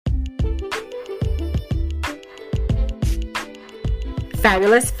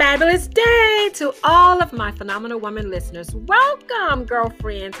Fabulous day to all of my Phenomenal Woman listeners. Welcome,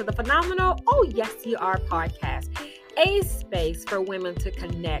 girlfriend, to the Phenomenal, oh yes you are podcast, a space for women to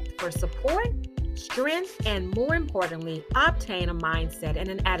connect for support, strength, and more importantly, obtain a mindset and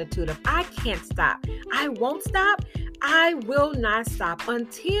an attitude of I can't stop, I won't stop, I will not stop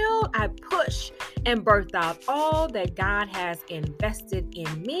until I push and birth out all that God has invested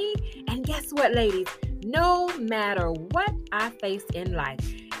in me. And guess what, ladies? No matter what I face in life,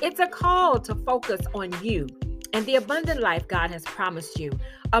 it's a call to focus on you and the abundant life God has promised you.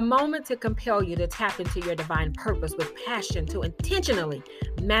 A moment to compel you to tap into your divine purpose with passion to intentionally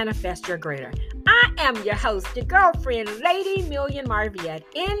manifest your greater. I am your host, your girlfriend, Lady Million Marviette,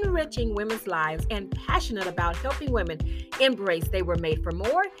 enriching women's lives and passionate about helping women embrace they were made for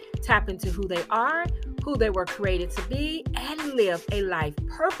more, tap into who they are, who they were created to be, and live a life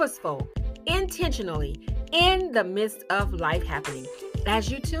purposeful, intentionally, in the midst of life happening.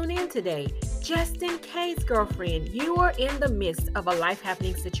 As you tune in today, just in case, girlfriend, you are in the midst of a life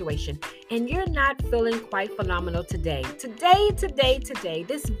happening situation and you're not feeling quite phenomenal today,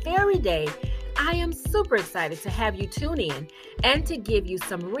 this very day, I am super excited to have you tune in and to give you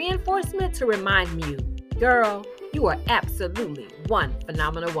some reinforcement to remind you, girl, you are absolutely one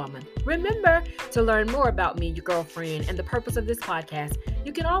phenomenal woman. Remember, to learn more about me, your girlfriend, and the purpose of this podcast,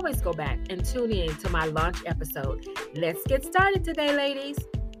 you can always go back and tune in to my launch episode. Let's get started today, ladies.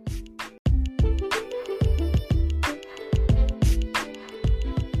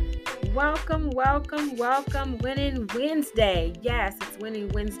 Welcome, Winning Wednesday. Yes, it's Winning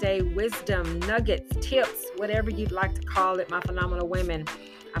Wednesday, wisdom, nuggets, tips, whatever you'd like to call it, my phenomenal women.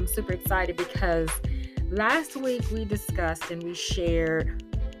 I'm super excited because last week we discussed and we shared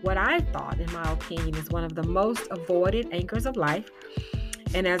what I thought, in my opinion, is one of the most avoided anchors of life.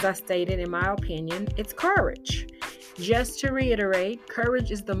 And as I stated, in my opinion, it's courage. Just to reiterate, courage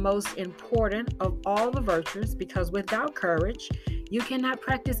is the most important of all the virtues because without courage, you cannot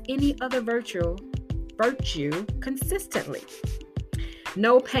practice any other virtue consistently.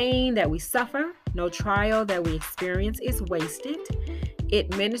 No pain that we suffer, no trial that we experience is wasted.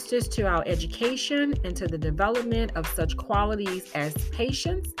 It ministers to our education and to the development of such qualities as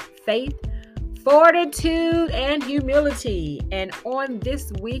patience, faith, fortitude, and humility. And on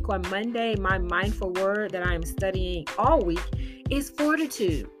this week, on Monday, my mindful word that I am studying all week is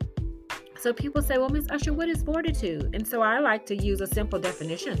fortitude. So people say, well, Miss Usher, what is fortitude? And so I like to use a simple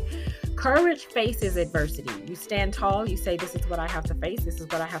definition. Courage faces adversity. You stand tall, you say, this is what I have to face, this is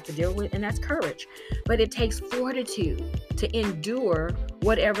what I have to deal with, and that's courage. But it takes fortitude to endure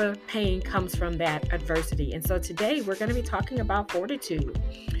whatever pain comes from that adversity. And so today we're going to be talking about fortitude.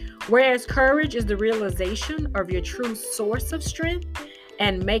 Whereas courage is the realization of your true source of strength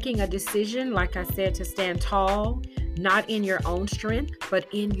and making a decision, like I said, to stand tall, not in your own strength, but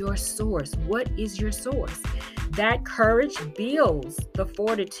in your source. What is your source? That courage builds the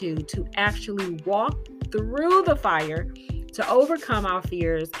fortitude to actually walk through the fire, to overcome our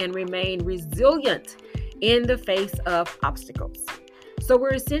fears and remain resilient in the face of obstacles. So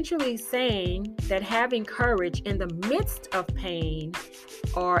we're essentially saying that having courage in the midst of pain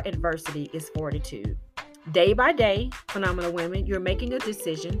or adversity is fortitude. Day by day, phenomenal women, you're making a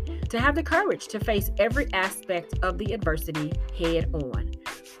decision to have the courage to face every aspect of the adversity head on.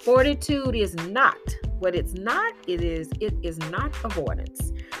 Fortitude is not what it's not. It is not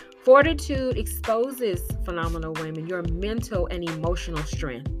avoidance. Fortitude exposes, phenomenal women, your mental and emotional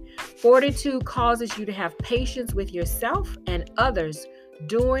strength. Fortitude causes you to have patience with yourself and others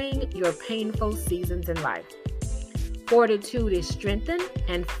during your painful seasons in life. Fortitude is strengthened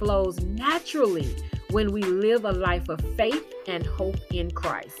and flows naturally when we live a life of faith and hope in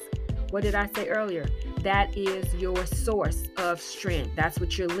Christ. What did I say earlier? That is your source of strength. That's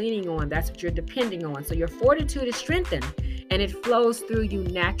what you're leaning on. That's what you're depending on. So your fortitude is strengthened and it flows through you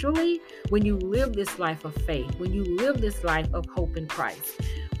naturally when you live this life of faith, when you live this life of hope in Christ.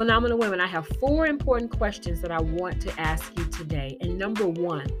 Phenomenal women, I have 4 important questions that I want to ask you today. And number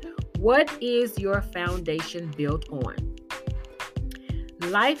 1, what is your foundation built on?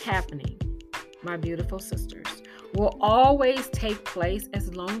 Life happening, my beautiful sisters, will always take place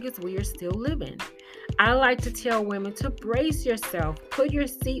as long as we are still living. I like to tell women to brace yourself, put your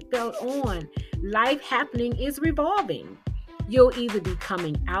seatbelt on. Life happening is revolving. You'll either be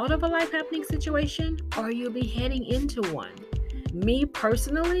coming out of a life happening situation or you'll be heading into one. Me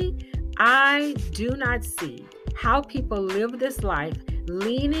personally, I do not see how people live this life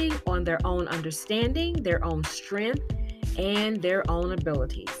leaning on their own understanding, their own strength, and their own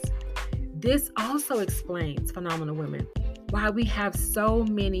abilities. This also explains, phenomenal women, why we have so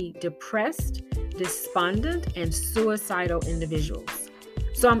many depressed, despondent, and suicidal individuals.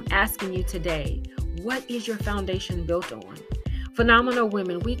 So I'm asking you today, what is your foundation built on? Phenomenal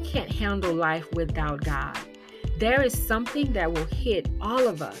women, we can't handle life without God. There is something that will hit all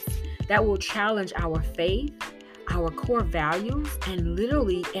of us, that will challenge our faith, our core values, and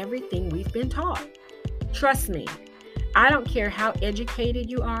literally everything we've been taught. Trust me, I don't care how educated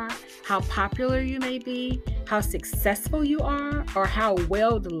you are, how popular you may be, how successful you are, or how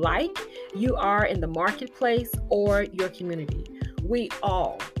well-liked you are in the marketplace or your community. We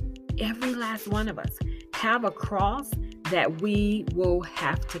all, every last one of us, have a cross that we will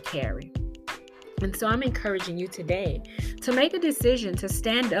have to carry. And so I'm encouraging you today to make a decision to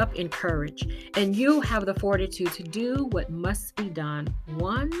stand up in courage, and you have the fortitude to do what must be done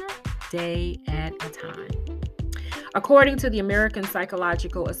one day at a time. According to the American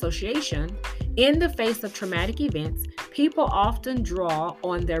Psychological Association, in the face of traumatic events, people often draw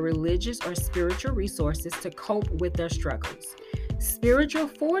on their religious or spiritual resources to cope with their struggles. Spiritual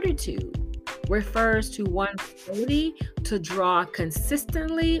fortitude refers to one's ability to draw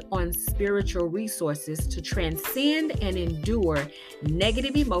consistently on spiritual resources to transcend and endure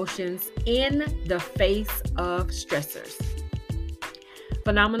negative emotions in the face of stressors.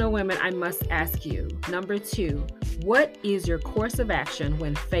 Phenomenal women, I must ask you, number 2, what is your course of action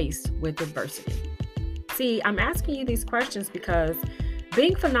when faced with adversity? See, I'm asking you these questions because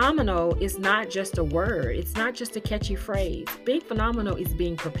being phenomenal is not just a word. It's not just a catchy phrase. Being phenomenal is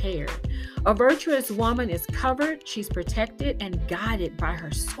being prepared. A virtuous woman is covered, she's protected, and guided by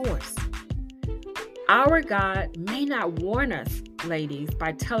her source. Our God may not warn us, ladies,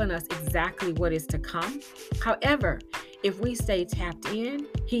 by telling us exactly what is to come. However, if we stay tapped in,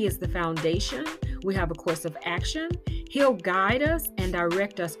 He is the foundation. We have a course of action. He'll guide us and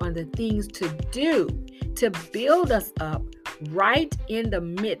direct us on the things to do to build us up right in the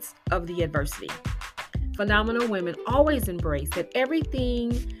midst of the adversity. Phenomenal women always embrace that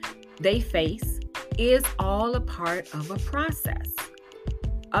everything they face is all a part of a process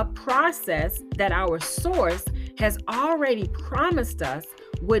that our source has already promised us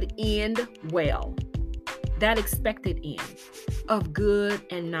would end well. That expected end of good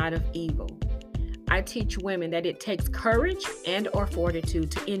and not of evil. I teach women that it takes courage and or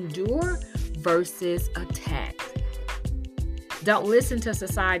fortitude to endure versus attack. Don't listen to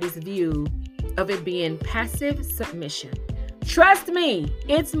society's view of it being passive submission. Trust me,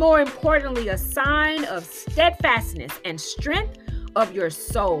 it's more importantly a sign of steadfastness and strength of your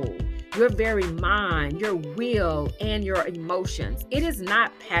soul, your very mind, your will, and your emotions. It is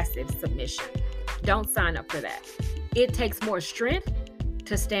not passive submission. Don't sign up for that. It takes more strength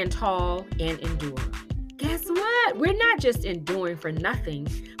to stand tall and endure. Guess what? We're not just enduring for nothing.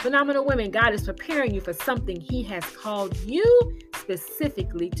 Phenomenal women, God is preparing you for something He has called you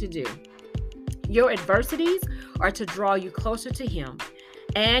specifically to do. Your adversities are to draw you closer to Him,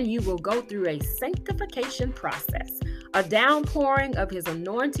 and you will go through a sanctification process, a downpouring of His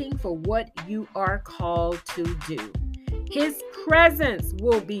anointing for what you are called to do. His presence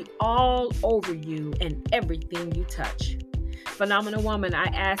will be all over you and everything you touch. Phenomenal woman, I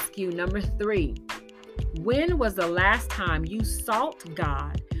ask you, number 3, when was the last time you sought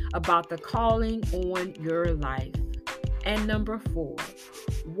God about the calling on your life? And number 4,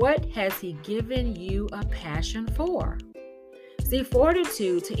 what has He given you a passion for? See,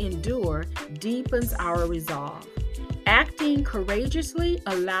 fortitude to endure deepens our resolve. Acting courageously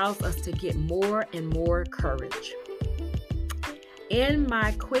allows us to get more and more courage. In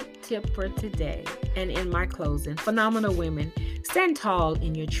my quick tip for today and in my closing, phenomenal women, stand tall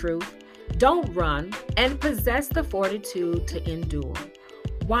in your truth. Don't run, and possess the fortitude to endure.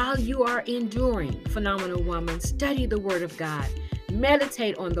 While you are enduring, phenomenal woman, study the Word of God.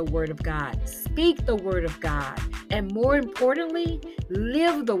 Meditate on the Word of God. Speak the Word of God. And more importantly,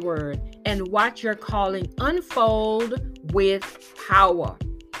 live the Word and watch your calling unfold with power.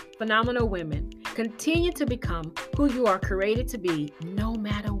 Phenomenal women, continue to become who you are created to be no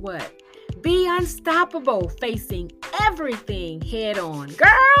matter what. Be unstoppable, facing everything head on. Girl,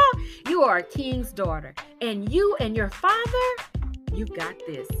 you are a king's daughter, and you and your father, you've got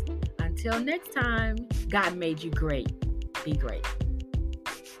this. Until next time, God made you great. Be great.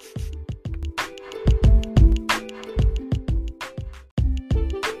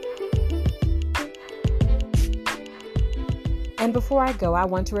 And before I go, I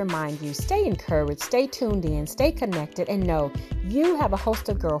want to remind you, stay encouraged, stay tuned in, stay connected, and know You have a host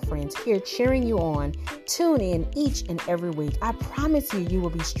of girlfriends here cheering you on. Tune in each and every week. I promise you will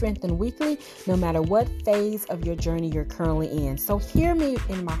be strengthened weekly, no matter what phase of your journey you're currently in. So hear me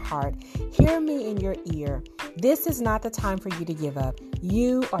in my heart. Hear me in your ear. This is not the time for you to give up.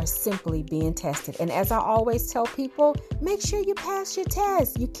 You are simply being tested. And as I always tell people, make sure you pass your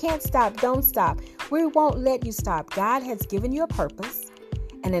test. You can't stop. Don't stop. We won't let you stop. God has given you a purpose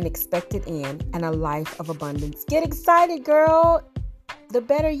and an expected end and a life of abundance. Get excited, girl. The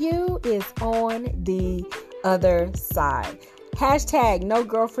better you is on the other side. Hashtag no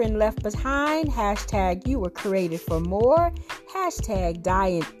girlfriend left behind. Hashtag you were created for more. Hashtag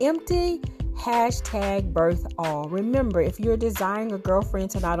dying empty. Hashtag birth all. Remember, if you're desiring a girlfriend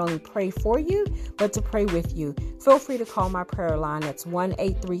to not only pray for you, but to pray with you, feel free to call my prayer line. That's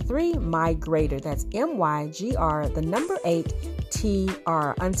 1-833-MY-GREATER. That's MYGR, the number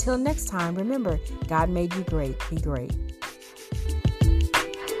 8TR. Until next time, remember, God made you great. Be great.